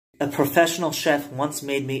A professional chef once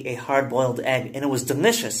made me a hard-boiled egg, and it was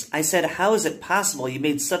delicious. I said, how is it possible you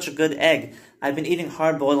made such a good egg? I've been eating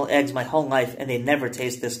hard-boiled eggs my whole life, and they never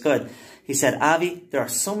taste this good. He said, Avi, there are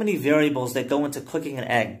so many variables that go into cooking an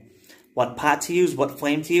egg. What pot to use, what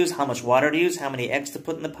flame to use, how much water to use, how many eggs to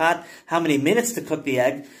put in the pot, how many minutes to cook the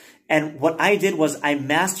egg. And what I did was I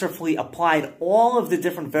masterfully applied all of the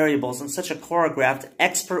different variables in such a choreographed,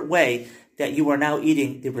 expert way that you are now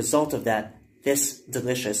eating the result of that, this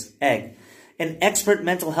delicious egg. An expert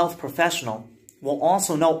mental health professional will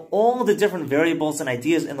also know all the different variables and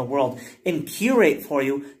ideas in the world and curate for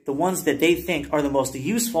you the ones that they think are the most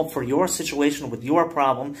useful for your situation with your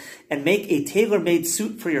problem and make a tailor-made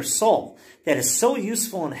suit for your soul that is so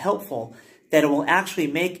useful and helpful that it will actually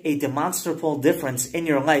make a demonstrable difference in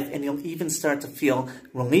your life, and you'll even start to feel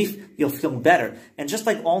relief, you'll feel better. And just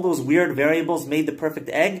like all those weird variables made the perfect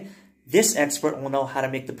egg, this expert will know how to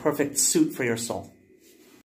make the perfect suit for your soul.